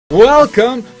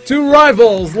Welcome to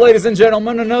Rivals, ladies and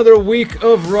gentlemen. Another week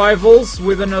of Rivals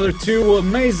with another two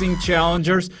amazing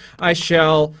challengers. I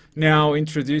shall now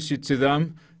introduce you to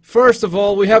them. First of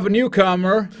all, we have a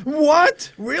newcomer.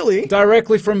 What? Really?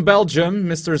 Directly from Belgium,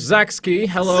 Mr. Zakske.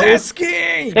 Hello.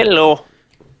 Zakske! Hello.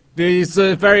 He's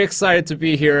very excited to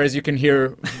be here, as you can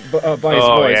hear by his voice.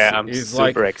 Oh yeah, I'm He's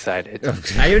super excited.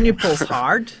 Are your nipples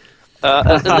hard?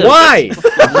 Why?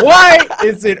 Why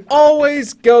does it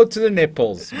always go to the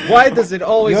nipples? Why does it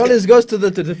always? It always goes to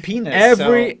the penis.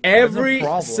 Every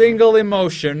single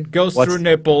emotion goes through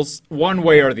nipples, one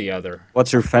way or the other.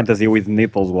 What's your fantasy with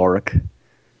nipples, Warak?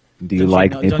 Do you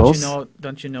like nipples?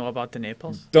 Don't you know about the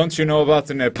nipples? Don't you know about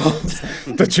the nipples?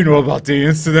 Don't you know about the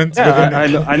incident?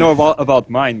 Yeah, I know about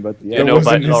mine, but yeah. There was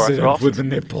an incident with the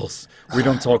nipples. We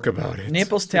don't talk about it.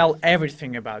 Nipples tell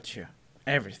everything about you.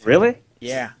 Everything. Really?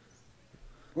 Yeah.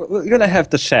 We're gonna have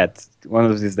to chat one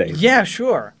of these days. Yeah,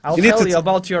 sure. I'll tell you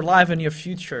about your life and your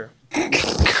future.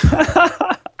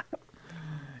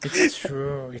 It's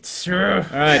true. It's true.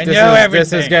 All right, I know everything.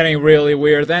 This is getting really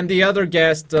weird. And the other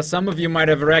guest, some of you might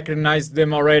have recognized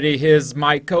him already. He's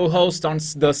my co-host on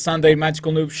the Sunday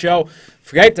Magical Noob Show,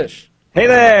 Fgeitas. Hey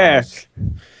there!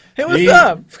 Hey, what's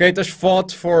up? Fgeitas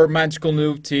fought for Magical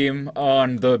Noob team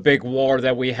on the big war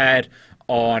that we had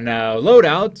on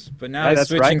Loadout, but now he's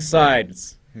switching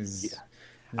sides.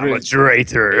 I'm a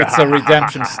traitor. It's a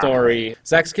redemption story.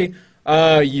 Zakske,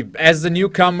 as the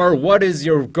newcomer, what is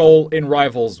your goal in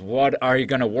Rivals? What are you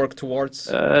gonna work towards?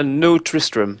 New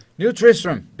Tristram. New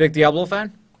Tristram, big Diablo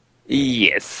fan?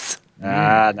 Yes.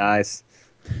 Ah, nice.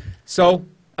 So,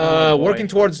 working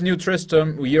towards New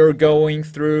Tristram, you're going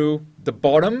through the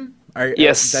bottom?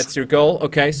 Yes. That's your goal?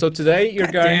 Okay, so today you're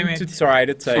going to try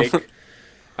to take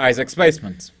Isaac's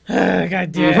Basement.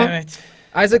 God damn it.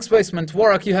 Isaac's Basement.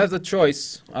 Warak, you have the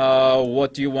choice.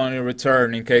 What do you want to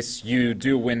return in case you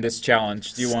do win this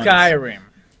challenge? Do you want Skyrim.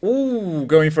 Ooh,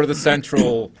 going for the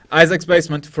central. Isaac's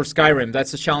Basement for Skyrim.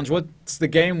 That's the challenge. What's the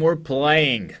game we're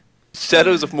playing?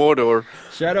 Shadows of Mordor.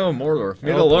 Shadow of Mordor.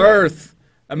 Middle Earth.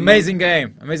 Amazing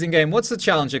game. Amazing game. What's the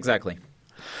challenge exactly?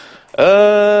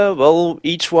 Well,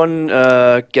 each one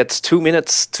gets 2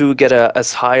 minutes to get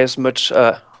as high as much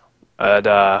the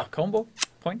Combo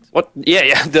points? what?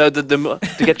 Yeah. To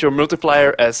get your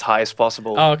multiplier as high as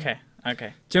possible. Oh, okay.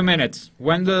 Okay. 2 minutes.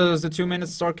 When does the 2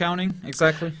 minutes start counting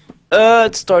exactly?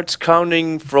 It starts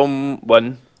counting from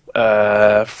when?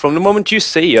 From the moment you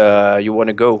say you want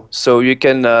to go. So you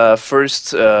can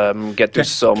first get to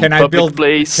some public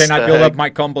place. Can I build up my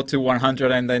combo to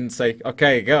 100 and then say,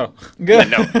 okay, go? No,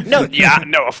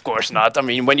 no, of course not. I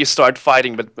mean, when you start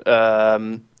fighting, but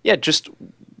yeah, just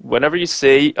whenever you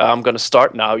say I'm gonna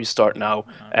start now, you start now,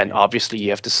 and obviously you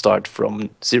have to start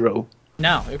from 0.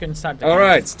 Now you can start. All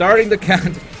right, starting the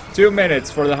count. 2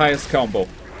 minutes for the highest combo.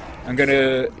 I'm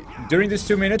gonna during these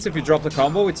 2 minutes, if you drop the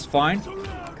combo, it's fine,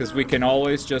 because we can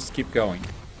always just keep going.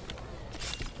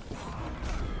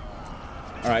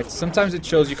 All right. Sometimes it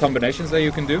shows you combinations that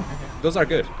you can do. Those are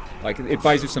good. Like it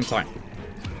buys you some time,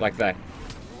 like that.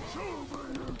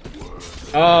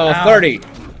 Oh, 30.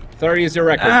 30 is your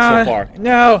record so far.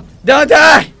 No, don't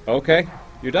die! Okay,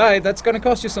 you died. That's gonna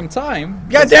cost you some time.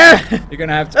 God damn! You're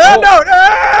gonna have to. Oh no!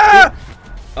 No!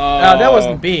 Oh, that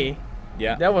wasn't B.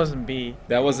 Yeah. That wasn't B.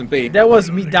 That wasn't B. That was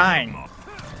me dying.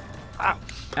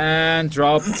 And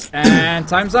dropped. And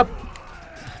time's up.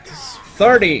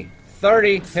 30.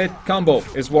 30 hit combo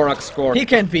is Warak's score. He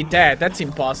can't beat that. That's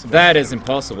impossible. That is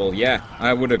impossible. Yeah,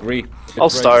 I would agree. I'll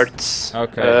start.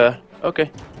 Okay.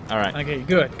 Okay. All right. Okay,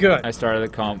 good, good. I started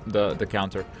the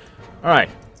counter. All right.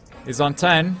 He's on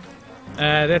 10.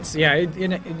 That's you're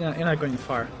not going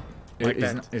far. Like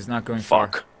It's not going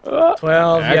far.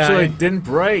 12. Actually, yeah. it didn't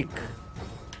break.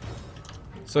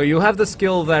 So you have the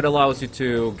skill that allows you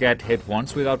to get hit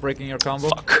once without breaking your combo.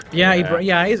 Fuck. Yeah,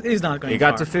 he's not going far. He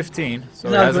got to 15. So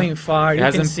he's not going far.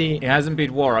 You can see. He hasn't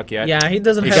beat Warak yet. Yeah, he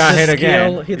doesn't have got the hit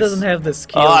skill. again. He doesn't have the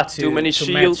skill too many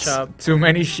shields. match up. Too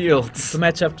many shields. To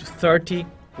match up to 30,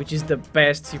 which is the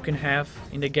best you can have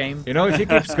in the game. You know, if he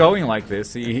keeps going like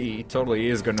this, he totally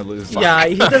is going to lose. Yeah,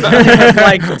 he doesn't have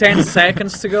like 10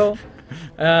 seconds to go.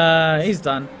 He's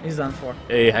done. He's done for.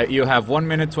 You have 1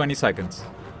 minute 20 seconds.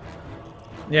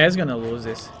 Yeah, he's gonna lose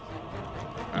this.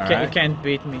 He can't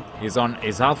beat me. He's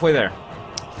halfway there.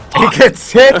 He gets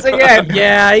hit again.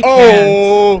 Yeah, he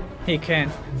Oh. can. He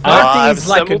can. 30 is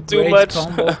like a great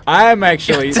combo. I am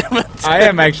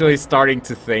actually starting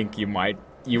to think you might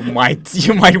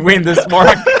win this,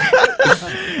 Mark.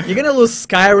 You're gonna lose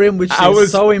Skyrim, which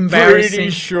is so embarrassing. I was pretty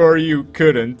sure you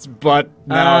couldn't, but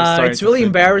now I'm starting it's really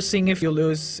embarrassing if you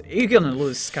lose. You're gonna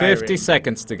lose Skyrim. 50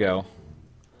 seconds to go.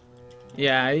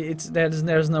 Yeah,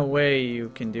 there's no way you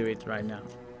can do it right now.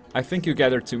 I think you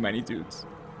gathered too many dudes.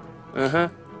 Uh-huh.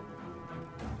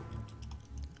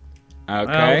 Okay.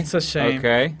 Well, it's a shame.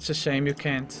 Okay. It's a shame you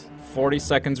can't. 40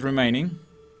 seconds remaining.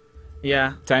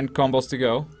 Yeah, 10 combos to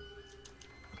go.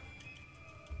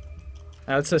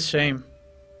 it's a shame.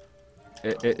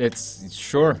 It's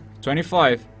sure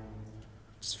 25.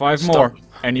 Just 5 Stop. more,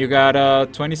 and you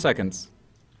got 20 seconds.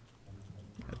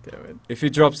 God damn it. If he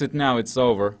drops it now, it's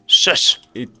over. Shush.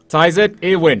 He ties it,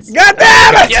 he wins. God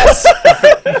damn it! Yes.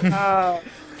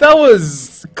 That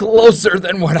was closer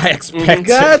than what I expected.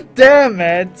 God damn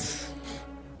it!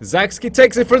 Zakske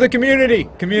takes it for the community.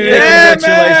 Community, Damn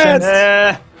congratulations.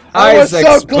 it! I was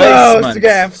Isaac's so close basement. to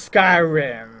get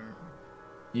Skyrim.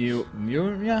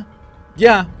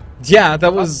 Yeah,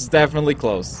 that was definitely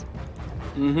close.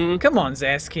 Mm-hmm. Come on,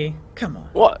 Zakske. Come on.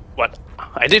 What? What?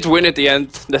 I did win at the end.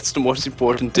 That's the most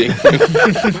important thing.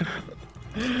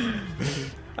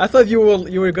 I thought you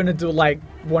were gonna do like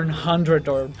 100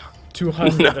 or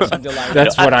 200 or something like that.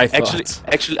 That's what I thought.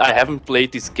 Actually, I haven't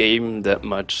played this game that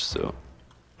much, so.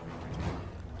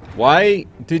 Why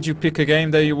did you pick a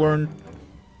game that you weren't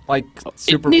like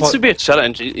super? It needs to be a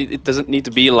challenge. It doesn't need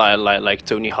to be like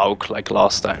Tony Hawk like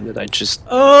last time that I just.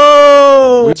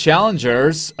 Oh!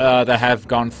 Challengers that have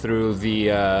gone through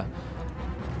the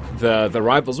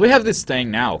rivals. We have this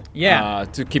thing now. Yeah.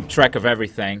 To keep track of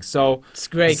everything. So It's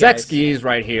great, guys. Zakske is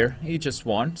right here. He just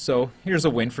won. So here's a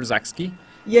win for Zakske.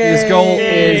 Yay! His goal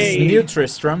is New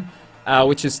Tristram,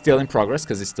 which is still in progress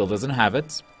because he still doesn't have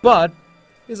it. But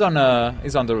he's on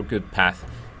the good path.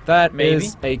 That Maybe.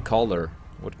 is a collar.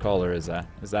 What collar is that?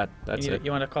 That's it?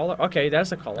 You want a collar? Okay,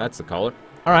 that's a collar. That's the collar.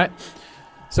 All right.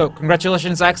 So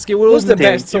congratulations, Zakske. Who's the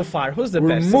best so far? Who's the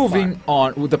We're best? moving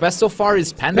on. The best so far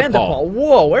is Panda Paul.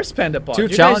 Whoa, where's Panda Paul? 2 You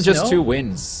guys challenges, know? 2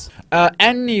 wins.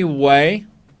 Anyway,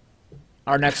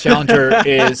 our next challenger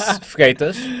is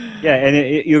Fgeitas. Yeah, and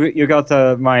you got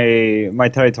my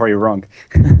territory wrong.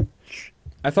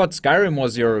 I thought Skyrim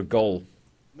was your goal.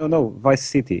 No, Vice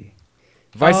City.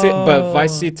 But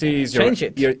Vice City is Change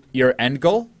it. your end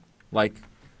goal. Like,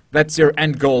 that's your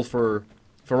end goal for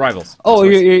rivals. Oh,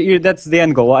 So that's the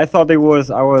end goal. I thought I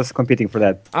was competing for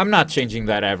that. I'm not changing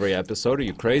that every episode. Are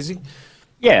you crazy?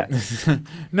 Yeah.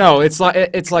 No, it's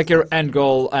like your end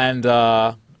goal, and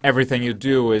everything you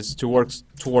do is to work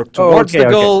towards okay, the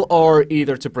okay. goal or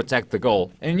either to protect the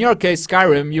goal. In your case,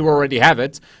 Skyrim, you already have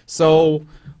it. So,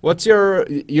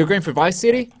 you're going for Vice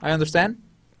City? I understand.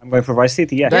 I'm going for Vice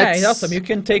City, yeah. Yeah, That's- it's awesome. You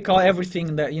can take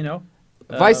everything that you know.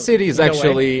 Vice City is either way.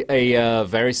 actually a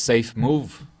very safe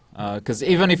move, because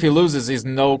even if he loses, he's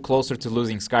no closer to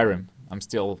losing Skyrim. I'm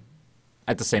still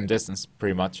at the same distance,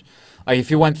 pretty much. Like, if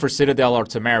you went for Citadel or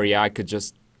Temeria, I could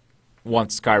just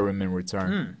want Skyrim in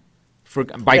return.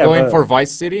 By Yeah, going but- for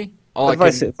Vice City,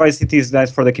 Vice City is nice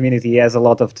for the community. He has a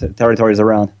lot of territories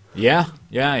around. yeah.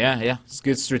 It's a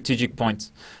good strategic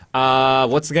point.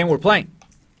 What's the game we're playing?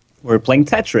 We're playing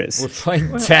Tetris. We're playing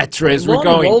Tetris. We're Lone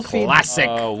going Wolfie, classic.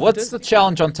 What's the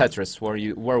challenge on Tetris?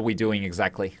 What are we doing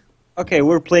exactly? Okay,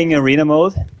 we're playing arena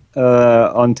mode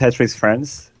on Tetris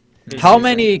Friends. How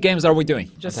many games are we doing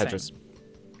Just on Tetris?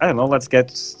 I don't know. Let's get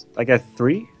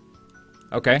 3.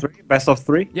 Okay. 3, best of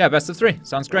 3. Yeah, best of 3.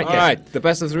 Sounds great. All right, the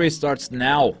best of 3 starts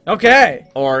now, Okay.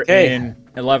 or Okay. in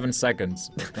 11 seconds.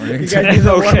 You guys need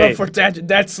a warm Okay. up for that.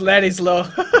 That is low.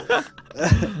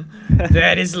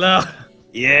 That is low.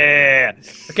 Yeah.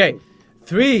 Okay,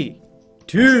 3,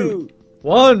 2,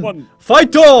 1, One.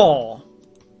 fight all!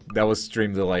 That was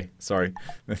stream delay. Sorry.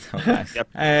 Yep.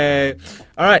 Hey.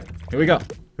 All right, here we go.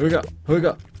 Here we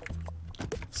go.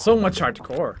 So much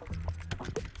hardcore.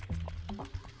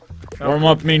 Warm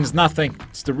up means nothing.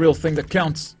 It's the real thing that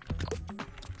counts.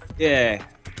 Yeah.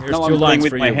 Here's Now 2 I'm playing lines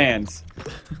with for my you. hands.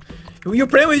 You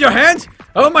playing with your hands?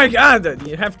 Oh my god!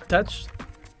 You have touch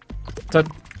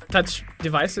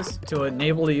devices to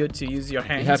enable you to use your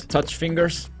hands. You have touch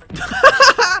fingers.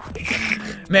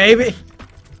 Maybe.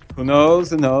 Who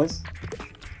knows? Who knows?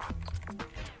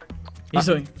 He's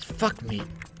doing. Fuck me.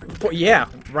 Yeah,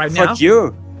 right now. Fuck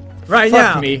you. Right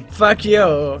Fuck now. me. Fuck you.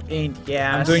 And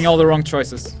yeah. I'm doing all the wrong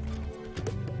choices.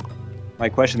 My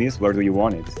question is, where do you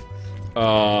want it?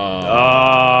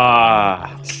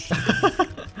 Ah.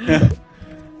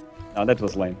 No, that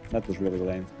was lame. That was really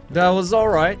lame. That was all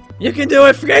right. You can do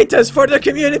it, Fgeitas, for the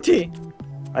community.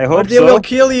 I Or hope they so. will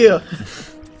kill you.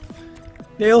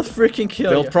 They'll freaking kill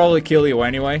They'll you. probably kill you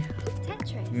anyway,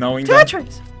 Tetris. knowing them.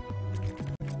 Tetris.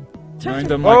 Knowing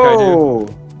them like I do. Oh.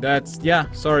 That's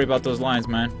sorry about those lines,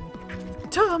 man.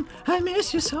 Tom, I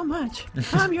miss you so much.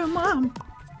 I'm your mom.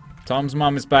 Tom's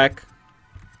mom is back.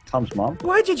 Tom's mom.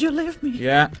 Why did you leave me?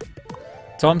 Yeah.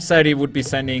 Tom said he would be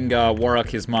sending Warak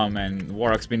his mom, and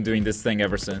Warak's been doing this thing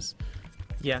ever since.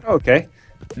 Yeah. Okay.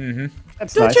 Mm-hmm.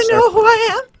 That's Don't nice. you know who I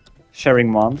am? Sharing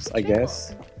moms, I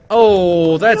guess.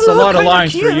 Oh, that's You a look lot of kinda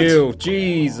lines for cute. you.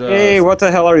 Jesus. Hey, what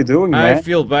the hell are you doing, I man?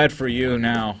 feel bad for you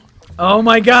now. Oh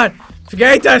my god!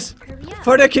 Fgeitas!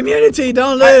 For the community,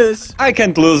 don't lose! I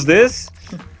can't lose this.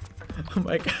 Oh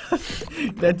my god.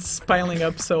 That's piling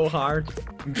up so hard.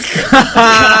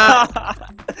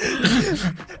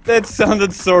 That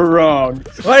sounded so wrong.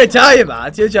 What did I tell you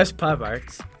about? You're just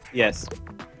perverts. Yes.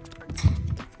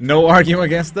 No arguing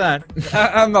against that.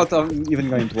 I'm not even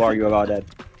going to argue about that.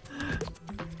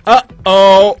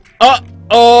 Uh-oh.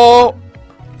 Uh-oh.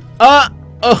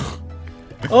 Uh-oh.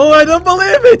 Oh, I don't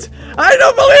believe it! I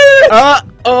don't believe it!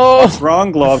 Uh-oh.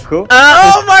 Wrong, Globku.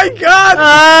 Oh my god!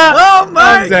 Oh my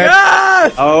I'm dead.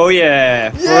 god! Oh yeah,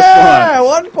 first Yeah!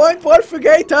 one. 1 point for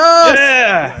Fgeitas!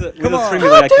 Yeah. Come on.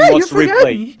 How dare you forget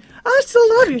replay. me? I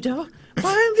still love you though.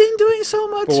 Why have been doing so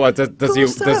much? But what, does cool he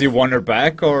stuff? want her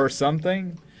back or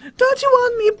something? Don't you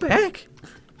want me back?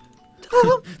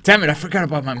 Tom? Damn it, I forgot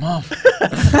about my mom.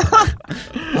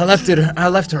 I left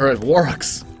her at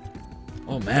Warak's.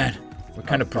 Oh man. What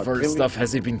kind of perverted really? stuff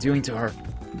has he been doing to her?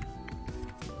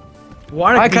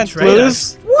 Warak I can't betrayed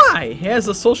lose. us. Why? He has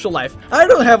a social life. I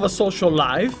don't have a social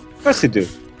life. Of course you do.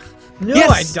 No, Yes.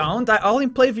 I don't. I only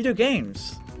play video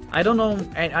games. I don't know,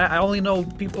 and I only know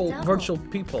people, virtual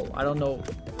people. I don't know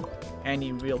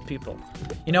any real people.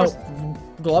 You know,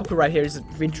 Globku right here is a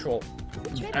virtual.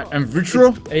 And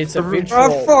virtual? It's a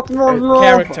virtual fuck no, no.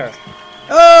 character.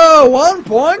 Oh, 1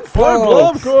 point for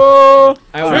Oh.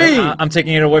 Globku. I'm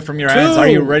taking it away from your hands. Are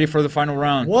you ready for the final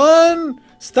round? 1,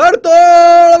 start!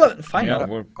 Yeah,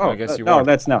 Final. I guess you no, are.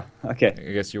 that's no. Okay.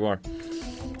 I guess you are.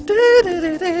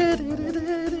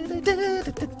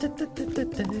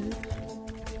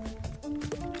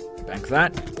 Bank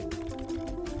that.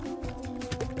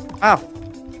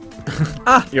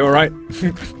 Ow. You alright?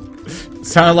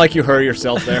 Sounded like you hurt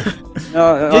yourself there.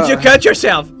 No, Did you cut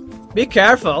yourself? Be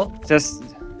careful.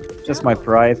 just my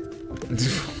pride.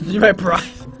 You might pride.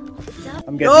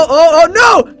 I'm getting. Oh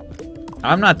no!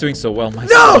 I'm not doing so well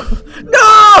myself. No!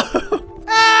 No!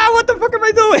 Ah, what the fuck am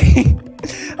I doing?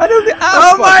 I don't.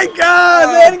 Oh my god!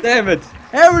 Oh, Then damn it!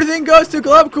 everything goes to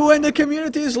Globku and the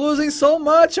community is losing so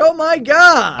much. Oh my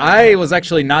god! I was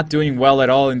actually not doing well at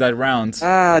all in that round.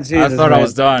 Ah, Jesus. I thought I man.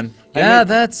 was done. I Yeah, mean-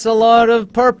 that's a lot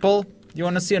of purple. You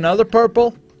want to see another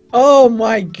purple? Oh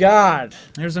my god!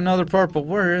 Here's another purple.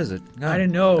 Where is it? I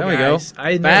don't know, There guys. we go.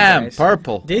 I know, Bam, guys.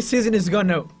 purple. This season is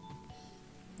gonna.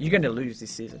 You're gonna lose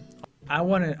this season. I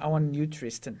want you,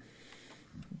 Tristan.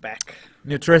 Back.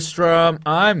 New Tristram,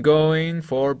 I'm going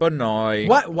for Benoit.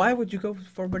 Why would you go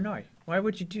for Benoit? Why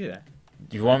would you do that?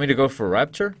 You want me to go for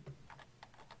Rapture?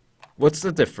 What's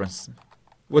the difference?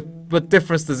 What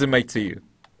difference does it make to you?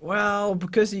 Well,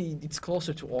 because it's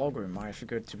closer to Orgrimmar if you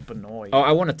go to Benoit. Oh,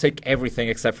 I want to take everything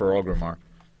except for Orgrimmar.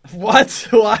 What?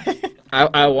 Why?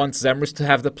 I want Zamrus to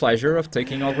have the pleasure of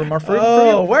taking Orgrimmar for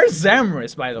Oh, you. where's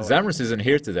Zamrus, by the way? Zamrus isn't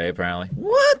here today, apparently.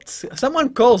 What? Someone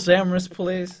call Zamrus,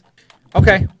 please.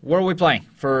 Okay, what are we playing?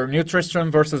 For New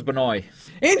Tristram versus Benoit.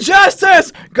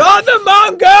 Injustice! God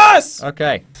among us!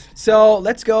 Okay. So,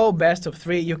 let's go best of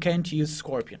 3. You can't use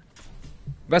Scorpion.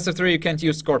 Best of 3, you can't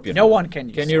use Scorpion. No one can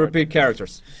use Can you Scorpion. repeat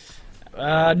characters?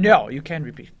 No, you can't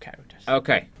repeat characters.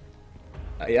 Okay.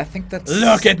 I think that's...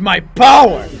 Look at my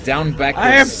power! Down, backwards, I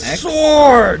have X.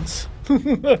 swords!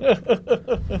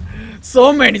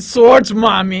 So many swords,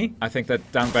 mommy! I think that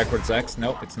down, backwards, X.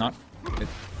 Nope, it's not.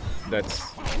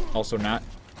 That's also not.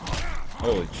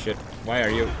 Holy shit. Why are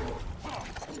you...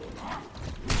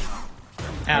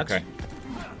 Ouch. Okay.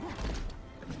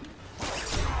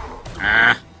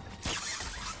 Ah.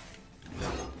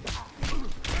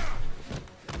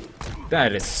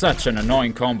 That is such an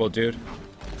annoying combo, dude.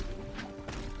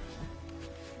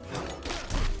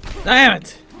 Damn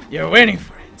it! You're waiting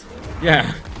for it. Yeah,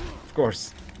 of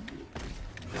course.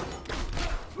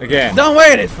 Again. Don't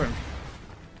wait it for me.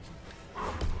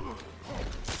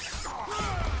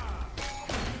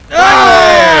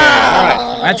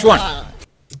 Alright, match 1. I'm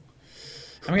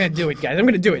gonna do it, guys. I'm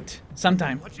gonna do it.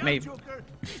 Sometime, maybe. Joker.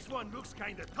 This one looks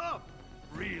kinda tough.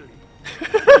 Really? You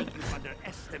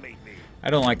underestimate me. I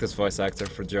don't like this voice actor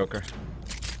for Joker.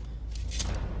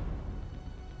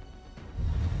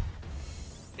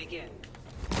 Begin.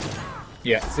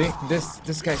 Yeah, see?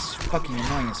 This guy's fucking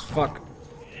annoying as fuck.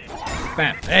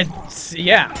 Bam. It's,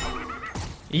 yeah.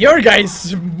 Your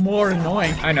guy's more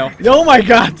annoying. I know. Oh my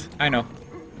god! I know.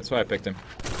 That's why I picked him.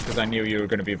 Because I knew you were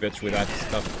gonna be a bitch with that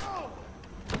stuff.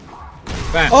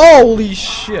 Bam. Holy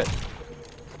shit!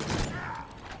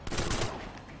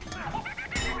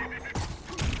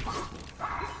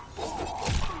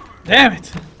 Damn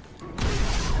it!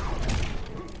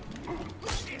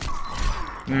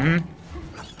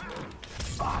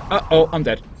 Uh-oh, I'm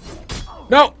dead.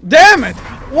 No! Damn it!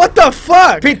 What the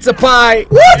fuck? Pizza pie!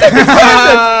 What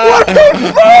the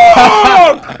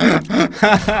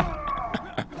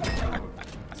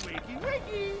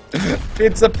fuck?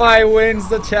 Pizza pie wins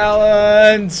the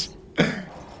challenge!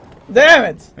 Damn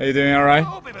it! Are you doing alright?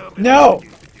 No!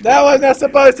 That was not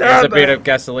supposed to There's a happen! bit of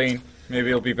gasoline. Maybe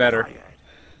it'll be better.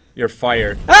 You're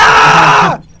fired.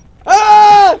 Ah!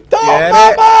 Ah! Don't,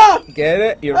 mama! Get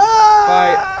it? You're Ah!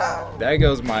 fired. There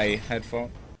goes my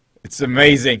headphone. It's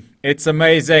amazing. It's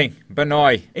amazing.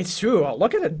 Benoy. It's true. Oh,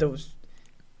 look at those.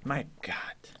 My God.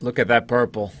 Look at that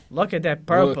purple. Look at that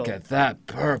purple. Look at that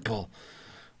purple.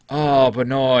 Oh,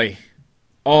 Benoy.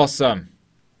 Awesome.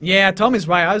 Yeah, Tommy's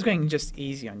right. I was going just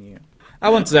easy on you. I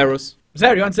want Zeros.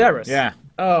 Zero, you want Zeros? Yeah.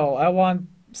 Oh, I want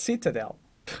Citadel.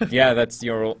 Yeah, that's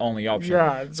your only option.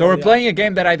 Yeah, So we're yeah. playing a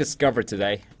game that I discovered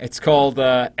today. It's called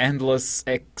Endless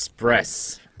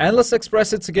Express. Endless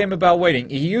Express, it's a game about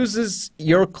waiting. It uses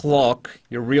your clock,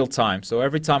 your real time. So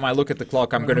every time I look at the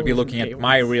clock, I'm going to be looking at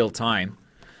my real time.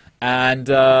 And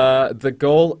the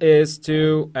goal is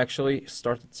to actually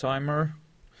start the timer.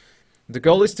 The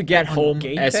goal is to get home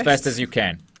gate as test? fast as you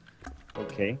can.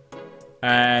 Okay.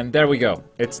 And there we go.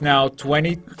 It's now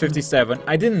 20:57.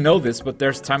 I didn't know this, but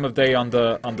there's time of day on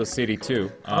the city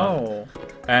too. Oh.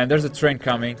 And there's a train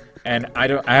coming, and I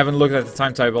haven't looked at the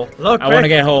timetable. Look, I want to quick.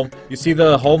 get home. You see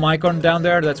the home icon down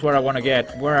there? That's where I want to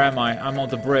get. Where am I? I'm on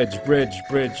the bridge. Bridge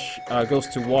goes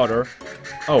to water.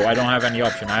 Oh, I don't have any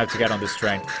option. I have to get on this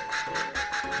train.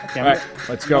 Okay, All right,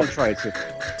 let's go. I'll try it too.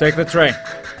 Take the train.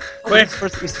 Quick.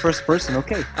 It's first person,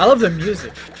 okay. I love the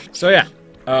music. So yeah,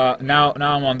 now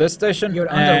I'm on this station. You're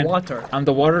and underwater. On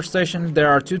the water station, there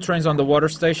are 2 trains on the water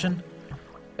station.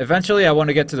 Eventually, I want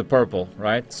to get to the purple,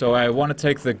 right? So I want to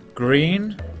take the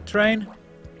green train,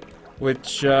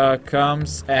 which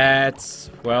comes at,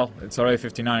 well, it's already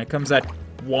 59. It comes at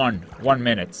 1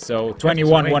 minute. So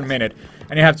 21, wait. 1 minute,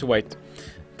 and you have to wait.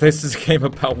 This is a game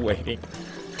about waiting.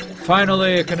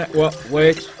 Finally, I can. Well,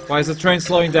 wait. Why is the train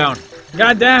slowing down?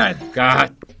 God damn it!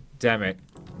 God damn it!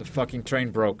 The fucking train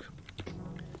broke.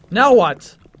 Now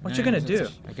what? What you gonna do?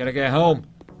 I gotta get home.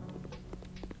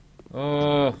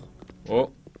 Oh,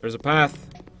 there's a path.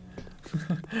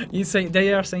 You say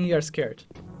they are saying you're scared.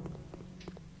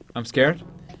 I'm scared.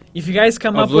 If you guys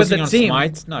come Of up with losing a on team.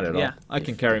 Smite? Not at all. Yeah. I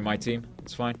can carry my team.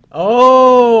 It's fine.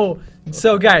 Oh,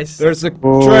 so guys. There's a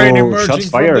Oh, train emerging shots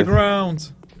from the fired.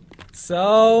 ground.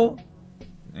 So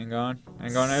Hang on. I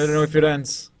don't know if it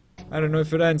ends. I don't know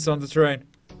if it ends on the train.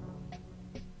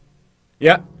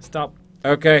 Yeah. stop.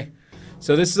 Okay.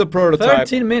 So this is a prototype.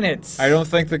 13 minutes. I don't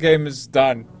think the game is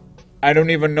done. I don't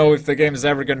even know if the game is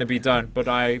ever going to be done, but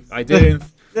I didn't.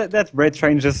 That red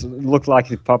train just looked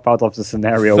like it popped out of the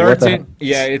scenario. What the 13.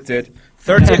 Yeah, it did.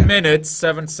 13 minutes,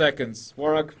 7 seconds.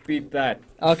 Warak beat that.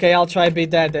 Okay, I'll try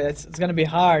beat that. It's gonna be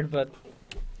hard, but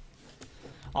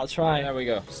I'll try. There we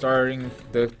go. Starting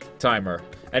the timer.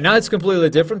 And now it's completely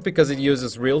different because it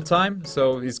uses real time,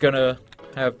 so he's gonna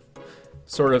have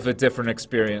sort of a different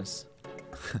experience.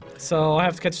 So I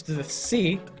have to catch to the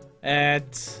sea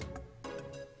at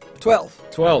 12.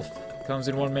 12. Comes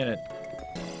in 1 minute.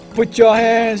 Put your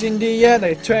hands in the air,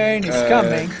 the train is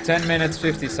coming. 10 minutes,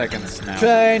 50 seconds now.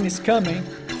 Train is coming.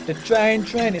 The train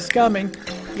is coming.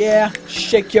 Yeah,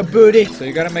 shake your booty. So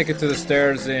you gotta make it to the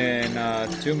stairs in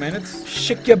 2 minutes?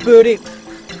 Shake your booty.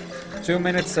 2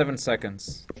 minutes, 7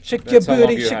 seconds. Shake That's your how long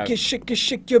booty. you Shake have. it, shake it,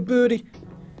 shake your booty.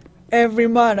 Every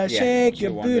mother, shake you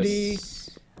your won booty. this.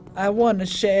 I wanna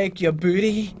shake your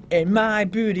booty and my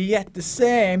booty at the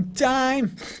same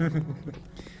time.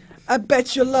 I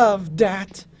bet you love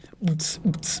that.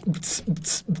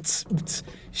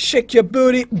 Shake your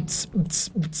booty.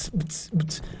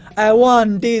 I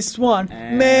want this one,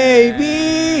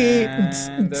 maybe.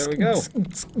 And there we go.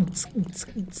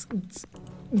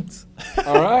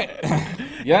 Alright.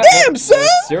 Yeah, Damn, son!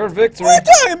 it's your victory. What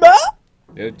are you talking about?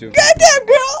 Goddamn,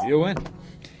 girl! You win.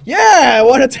 Yeah, I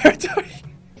want a territory.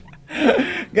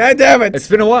 God damn it! It's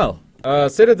been a while.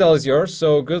 Citadel is yours,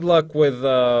 so good luck with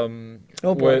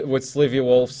Oh, boy. with Sleepy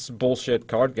Wolf's bullshit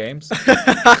card games.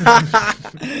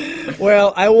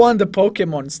 Well, I won the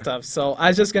Pokemon stuff, so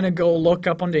I'm just gonna go look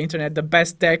up on the internet the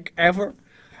best deck ever,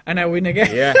 and I win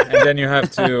again. Yeah, and then you have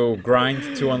to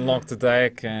grind to unlock the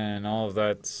deck and all of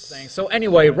that. So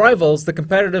anyway, Rivals, the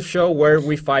competitive show where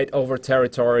we fight over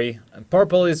territory. And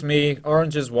purple is me,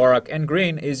 orange is Warak, and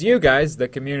green is you guys, the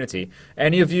community.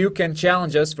 Any of you can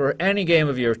challenge us for any game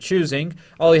of your choosing.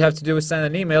 All you have to do is send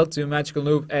an email to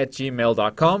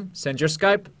magicalnoob@gmail.com, send your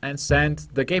Skype, and send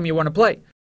the game you want to play.